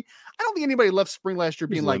 2023, I don't think anybody left spring last year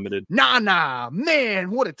being limited. Nana, man,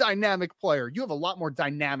 what a dynamic player. You have a lot more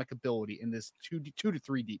dynamic ability in this two to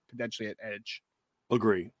three deep, potentially at edge.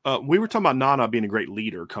 Agree. We were talking about Nana being a great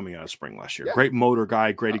leader coming out of spring last year. Yeah. Great motor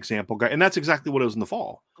guy, great example guy. And that's exactly what it was in the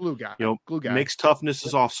fall. Glue guy. Glue guy. Makes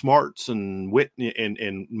toughnesses off smarts and wit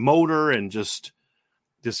and motor and just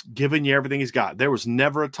giving you everything he's got. There was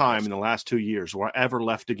never a time in the last 2 years where I ever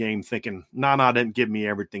left a game thinking, Nana didn't give me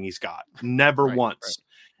everything he's got. Never once.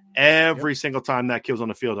 Right. Every single time that kid was on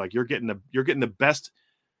the field, like you're getting the best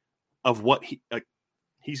of what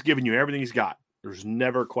he's giving you everything he's got. There's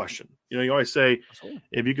never a question. You always say,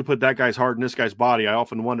 if you could put that guy's heart in this guy's body, I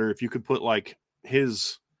often wonder if you could put like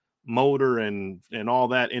his motor and all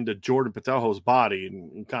that into Jordan Pateljo's body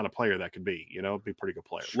and kind of player that could be, it'd be a pretty good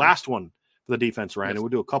player. Sure. Last one for the defense, Ryan, and we'll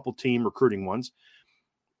do a couple team recruiting ones.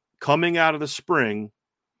 Coming out of the spring,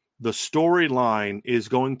 the storyline is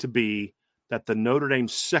going to be that the Notre Dame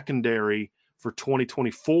secondary for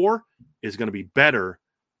 2024 is going to be better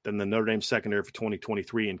than the Notre Dame secondary for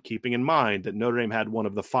 2023, and keeping in mind that Notre Dame had one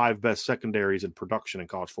of the 5 best secondaries in production in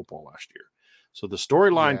college football last year. So the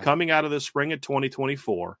storyline coming out of the spring of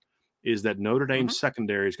 2024 is that Notre Dame's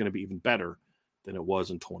secondary is going to be even better than it was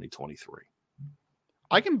in 2023.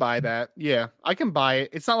 I can buy that. Yeah, I can buy it.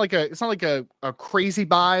 It's not like a crazy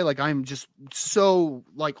buy. Like I'm just so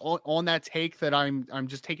like on that take that I'm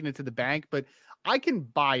just taking it to the bank, but I can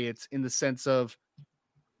buy it in the sense of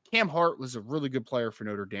Cam Hart was a really good player for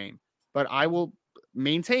Notre Dame, but I will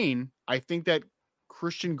maintain, I think that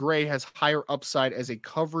Christian Gray has higher upside as a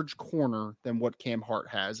coverage corner than what Cam Hart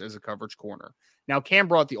has as a coverage corner. Now, Cam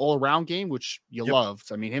brought the all-around game, which you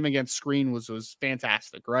loved. I mean, him against screen was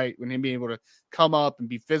fantastic, right? When him being able to come up and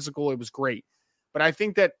be physical, it was great. But I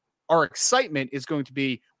think that our excitement is going to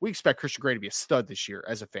be, we expect Christian Gray to be a stud this year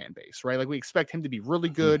as a fan base, right? Like we expect him to be really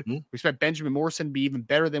good. We expect Benjamin Morrison to be even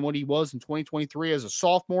better than what he was in 2023 as a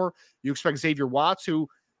sophomore. You expect Xavier Watts, who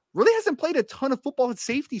really hasn't played a ton of football at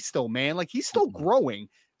safety still, man. Like he's still growing.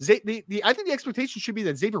 I think the expectation should be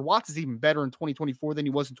that Xavier Watts is even better in 2024 than he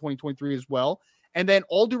was in 2023 as well. And then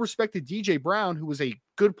all due respect to DJ Brown, who was a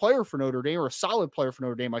good player for Notre Dame, or a solid player for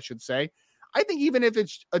Notre Dame, I should say. I think even if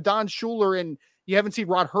it's Adon Schuler and you haven't seen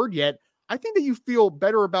Rod Hurd yet, I think that you feel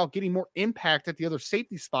better about getting more impact at the other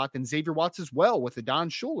safety spot than Xavier Watts as well, with Adon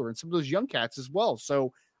Schuler and some of those young cats as well.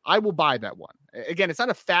 So I will buy that one. Again, it's not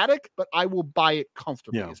emphatic, but I will buy it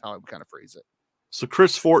comfortably is how I would kind of phrase it. So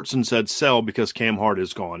Chris Fortson said sell because Cam Hart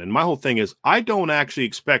is gone. And my whole thing is I don't actually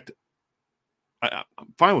expect – I'm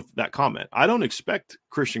fine with that comment. I don't expect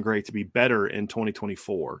Christian Gray to be better in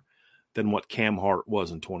 2024 than what Cam Hart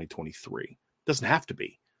was in 2023. Doesn't have to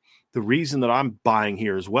be. The reason that I'm buying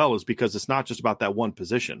here as well is because it's not just about that one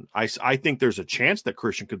position. I think there's a chance that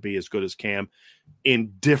Christian could be as good as Cam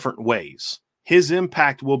in different ways. His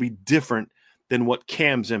impact will be different than what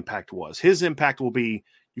Cam's impact was. His impact will be,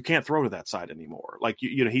 you can't throw to that side anymore. Like,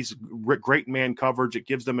 he's great man coverage. It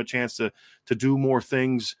gives them a chance to do more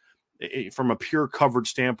things from a pure coverage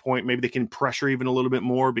standpoint. Maybe they can pressure even a little bit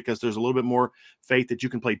more because there's a little bit more faith that you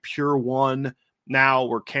can play pure one now,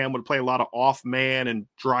 where Cam would play a lot of off man and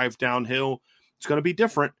drive downhill. It's going to be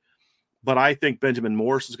different, but I think Benjamin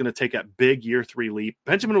Morris is going to take that big year 3 leap.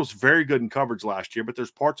 Benjamin was very good in coverage last year, but there's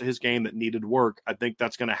parts of his game that needed work. I think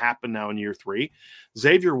that's going to happen now in year 3.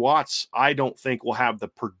 Xavier Watts, I don't think will have the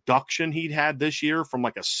production he'd had this year from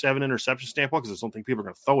like a 7 interception standpoint, because I don't think people are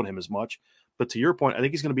going to throw at him as much. But to your point, I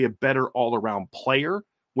think he's going to be a better all-around player,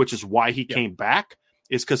 which is why he came back.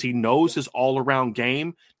 Is because he knows his all-around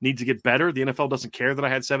game needs to get better. The NFL doesn't care that I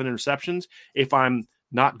had 7 interceptions. If I'm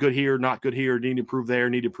not good here, need to improve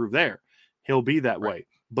there, he'll be that way.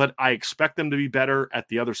 But I expect them to be better at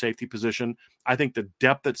the other safety position. I think the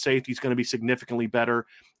depth at safety is going to be significantly better.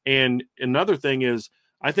 And another thing is,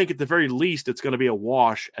 I think at the very least, it's going to be a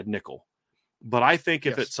wash at nickel. But I think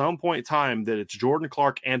if at some point in time that it's Jordan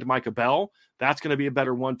Clark and Micah Bell, that's going to be a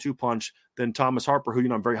better 1-2 punch than Thomas Harper,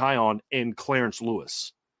 who I'm very high on, and Clarence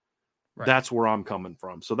Lewis. Right. That's where I'm coming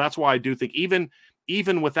from. So that's why I do think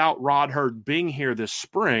even without Rod Hurd being here this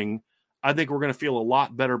spring, I think we're going to feel a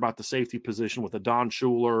lot better about the safety position with a Don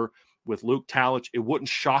Schuler, with Luke Talich. It wouldn't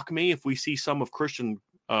shock me if we see some of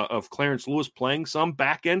Clarence Lewis playing some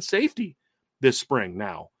back end safety this spring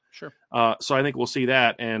now. Sure. So I think we'll see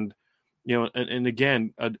that. And, and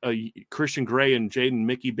again, Christian Gray and Jaden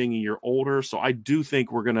Mickey being a year older. So I do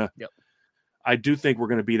think we're going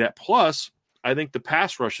to be that. Plus, I think the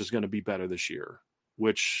pass rush is going to be better this year,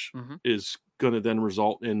 which is going to then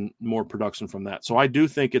result in more production from that. So I do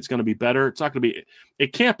think it's going to be better. It's not going to be,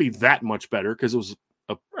 it can't be that much better because it was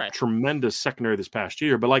a tremendous secondary this past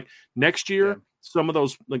year. But like next year, some of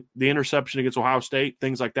those, like the interception against Ohio State,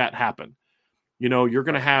 things like that happen. You're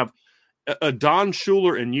going to have a Don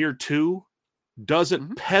Schuler in year 2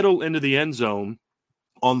 doesn't pedal into the end zone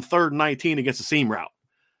on 3rd and 19 against a seam route.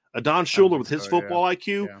 A Don Schuler with his football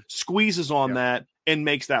IQ squeezes on that and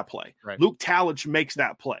makes that play. Right. Luke Talich makes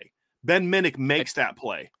that play. Ben Minnick makes that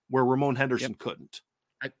play where Ramon Henderson couldn't.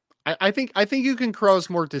 I think you can cause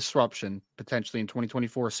more disruption potentially in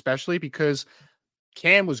 2024, especially because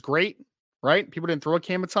Cam was great, right? People didn't throw at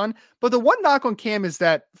Cam a ton. But the one knock on Cam is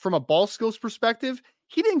that from a ball skills perspective,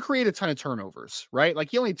 he didn't create a ton of turnovers, right?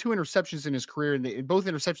 Like he only had 2 interceptions in his career, and both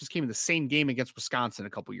interceptions came in the same game against Wisconsin a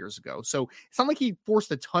couple years ago. So it's not like he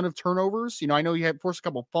forced a ton of turnovers. I know he had forced a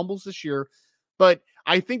couple of fumbles this year, but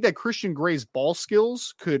I think that Christian Gray's ball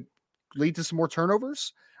skills could lead to some more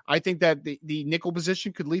turnovers. I think that the nickel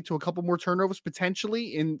position could lead to a couple more turnovers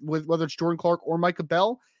potentially with whether it's Jordan Clark or Micah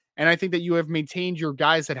Bell. And I think that you have maintained your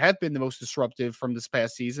guys that have been the most disruptive from this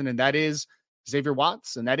past season, and that is Xavier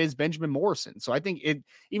Watts, and that is Benjamin Morrison. So I think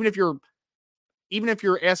even if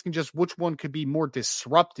you're asking just which one could be more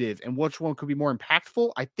disruptive and which one could be more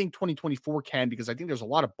impactful, I think 2024 can, because I think there's a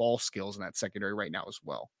lot of ball skills in that secondary right now as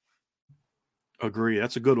well. Agree.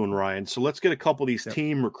 That's a good one, Ryan. So let's get a couple of these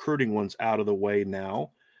team recruiting ones out of the way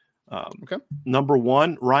now. Okay. Number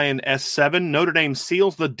 1, Ryan S7. Notre Dame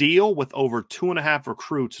seals the deal with over 2.5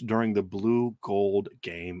 recruits during the Blue Gold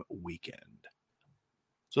game weekend.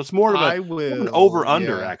 So it's more of an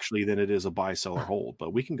over-under, actually, than it is a buy-sell or hold,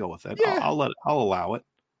 but we can go with it. Yeah. I'll allow it.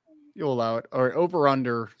 You'll allow it. Or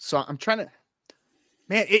over-under. So I'm trying to –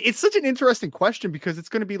 man, it's such an interesting question because it's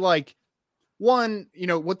going to be like, one,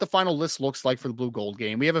 what the final list looks like for the Blue Gold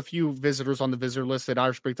game. We have a few visitors on the visitor list at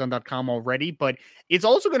irishbreakdown.com already, but it's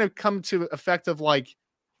also going to come to effect of like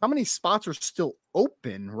how many spots are still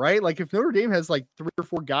open, right? Like if Notre Dame has like 3 or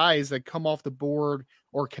 4 guys that come off the board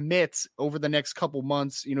or commits over the next couple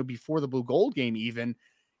months, before the Blue Gold game even,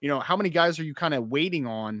 how many guys are you kind of waiting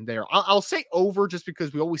on there? I'll say over just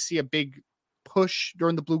because we always see a big push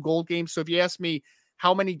during the Blue Gold game. So if you ask me,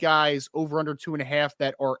 how many guys over under 2.5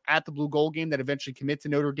 that are at the Blue Gold game that eventually commit to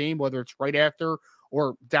Notre Dame, whether it's right after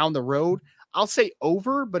or down the road, I'll say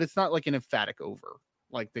over, but it's not like an emphatic over,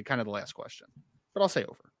 like the last question, but I'll say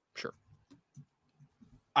over. Sure.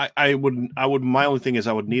 I would, my only thing is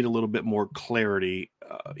I would need a little bit more clarity.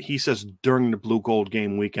 He says during the Blue Gold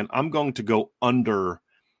game weekend, I'm going to go under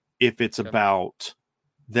if it's about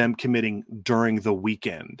them committing during the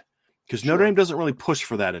weekend, because Notre Dame doesn't really push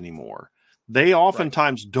for that anymore. They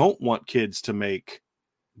oftentimes don't want kids to make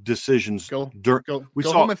decisions. Go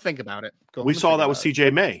home and think about it. We saw that with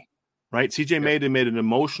CJ May, right? CJ May made an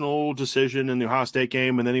emotional decision in the Ohio State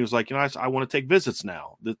game, and then he was like, I want to take visits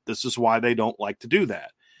now. This is why they don't like to do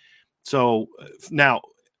that. So now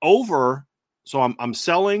over. So I'm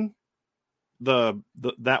selling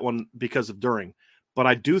that one because of during, but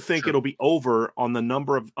I do think it'll be over on the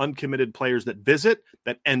number of uncommitted players that visit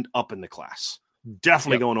that end up in the class.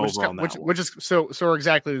 Definitely going over on that one. Which is so are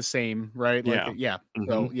exactly the same, right?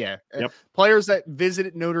 So players that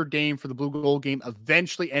visited Notre Dame for the Blue Gold game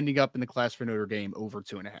eventually ending up in the class for Notre Dame over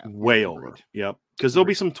 2.5. Way over. Yep. Because there'll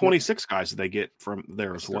be some 26 guys that they get from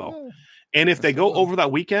there as well. And if they go over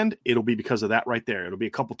that weekend, it'll be because of that right there. It'll be a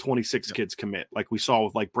couple 26 kids commit, like we saw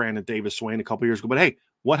with like Brandon Davis Swain a couple years ago. But hey,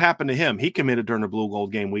 what happened to him? He committed during the Blue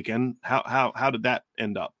Gold game weekend. How did that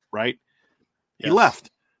end up? Right? He left.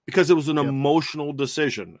 Because it was an emotional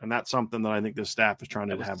decision, and that's something that I think the staff is trying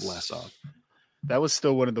to have less of. That was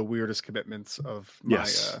still one of the weirdest commitments of my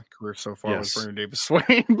career so far was Brandon Davis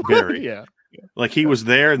Swain. Very. Like he was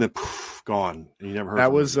there and then gone. And you never heard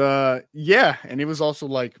that was and he was also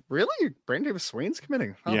like, really? Brandon Davis Swain's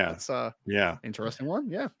committing? Oh, that's interesting one.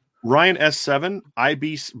 Yeah. Ryan S7,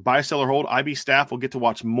 IB buy, sell, or hold. IB staff will get to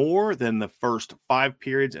watch more than the first 5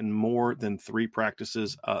 periods and more than 3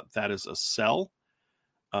 practices. That is a sell.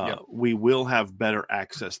 We will have better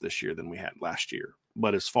access this year than we had last year.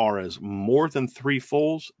 But as far as more than 3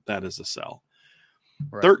 fulls, that is a sell.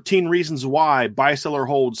 Right. 13 reasons why buy, sell, or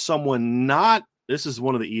hold someone not – this is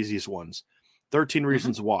one of the easiest ones. 13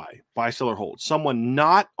 reasons why. Buy, sell, or hold. Someone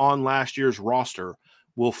not on last year's roster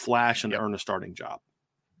will flash and earn a starting job.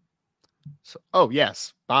 So,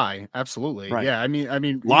 yes, buy. Absolutely. Right. Yeah. I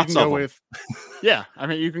mean, Lots you can of go them. with, yeah. I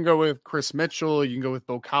mean, you can go with Chris Mitchell. You can go with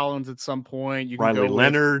Bo Collins at some point. You can Riley go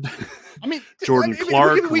Leonard, with, Jordan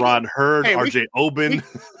Clark, Rod Hurd, hey, RJ Oben.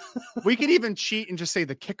 We could even cheat and just say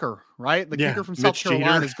the kicker, right? The kicker from Mitch South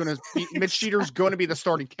Carolina Jeter. is going to be Mitch Jeter's going to be the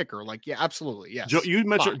starting kicker. Like, yeah, absolutely. Yes. You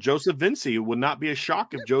mentioned Joseph Vincey. It would not be a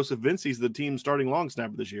shock if Joseph Vincey's the team's starting long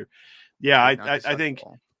snapper this year. Yeah, I think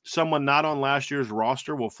someone not on last year's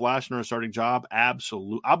roster will flash in a starting job.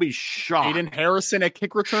 Absolutely. I'll be shocked. Aiden Harrison at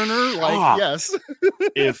kick returner. Shocked. Like, yes.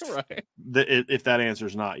 If right. If that answer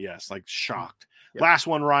is not yes, like shocked. Yep. Last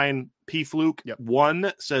one, Ryan P. Fluke. Yep.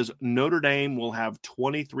 One says Notre Dame will have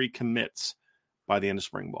 23 commits by the end of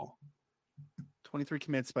spring ball. 23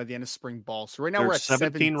 commits by the end of spring ball. So right now There's we're at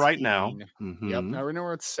 17 right now. Mm-hmm. Yep. Now right now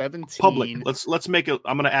we're at 17. Public. Let's make it.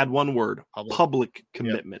 I'm going to add one word. Public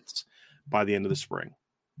commitments by the end of the spring.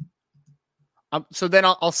 So then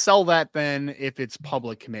I'll sell that then if it's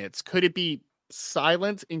public commits. Could it be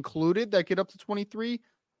silent included that get up to 23?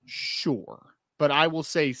 Sure. But I will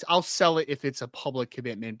say I'll sell it if it's a public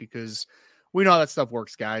commitment because we know how that stuff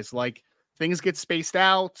works, guys. Like things get spaced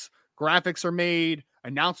out, graphics are made,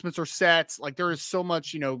 announcements are set. Like there is so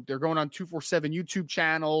much, they're going on 247 YouTube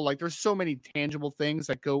channel. Like there's so many tangible things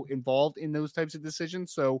that go involved in those types of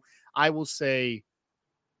decisions. So I will say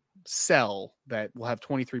sell that we'll have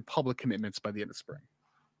 23 public commitments by the end of spring.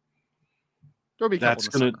 There'll be a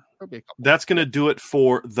couple that's gonna do it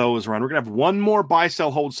for those, Ryan. We're gonna have one more buy, sell,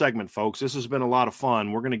 hold segment, folks. This has been a lot of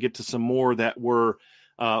fun. We're gonna get to some more that were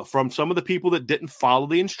from some of the people that didn't follow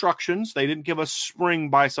the instructions. They didn't give us spring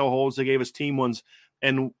buy, sell, holds. They gave us team ones,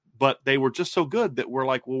 but they were just so good that we're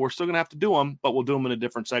like, well, we're still gonna have to do them, but we'll do them in a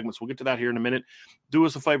different segment. So we'll get to that here in a minute. Do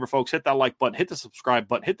us a favor, folks. Hit that like button, hit the subscribe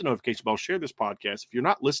button, hit the notification bell, share this podcast. If you're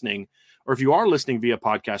not listening, or if you are listening via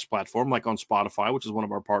podcast platform like on Spotify, which is one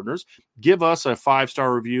of our partners, give us a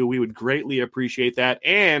 5-star review. We would greatly appreciate that.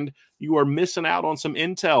 And you are missing out on some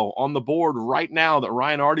intel on the board right now that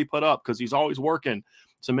Ryan already put up because he's always working.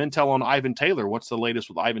 Some intel on Ivan Taylor. What's the latest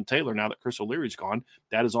with Ivan Taylor now that Chris O'Leary's gone?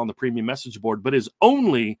 That is on the premium message board, but is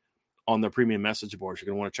only on the premium message board. So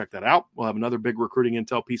you're going to want to check that out. We'll have another big recruiting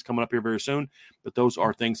intel piece coming up here very soon, but those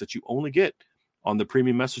are things that you only get on the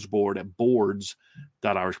premium message board at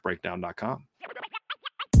boards.irishbreakdown.com.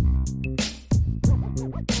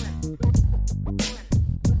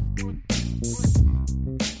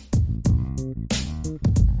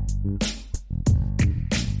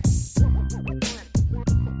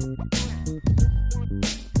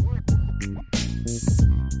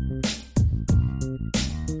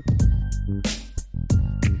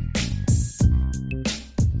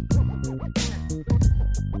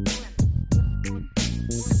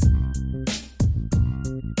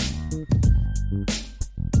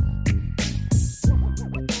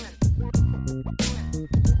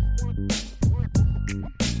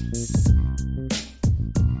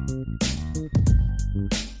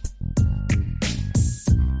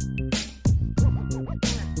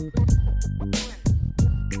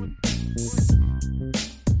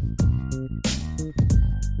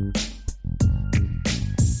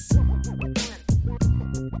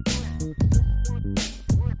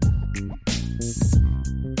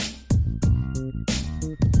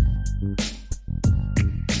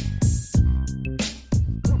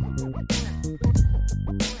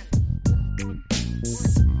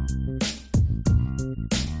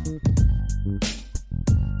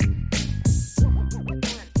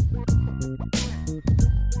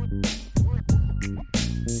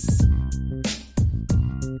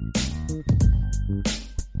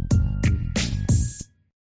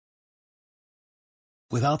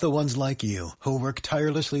 Without the ones like you, who work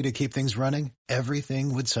tirelessly to keep things running,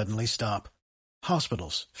 everything would suddenly stop.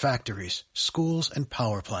 Hospitals, factories, schools, and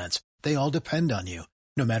power plants, they all depend on you.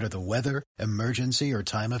 No matter the weather, emergency, or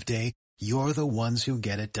time of day, you're the ones who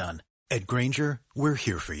get it done. At Grainger, we're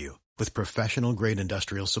here for you with professional-grade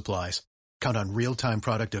industrial supplies. Count on real-time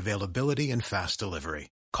product availability and fast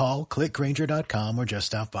delivery. Call, click Grainger.com, or just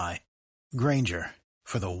stop by. Grainger,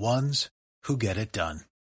 for the ones who get it done.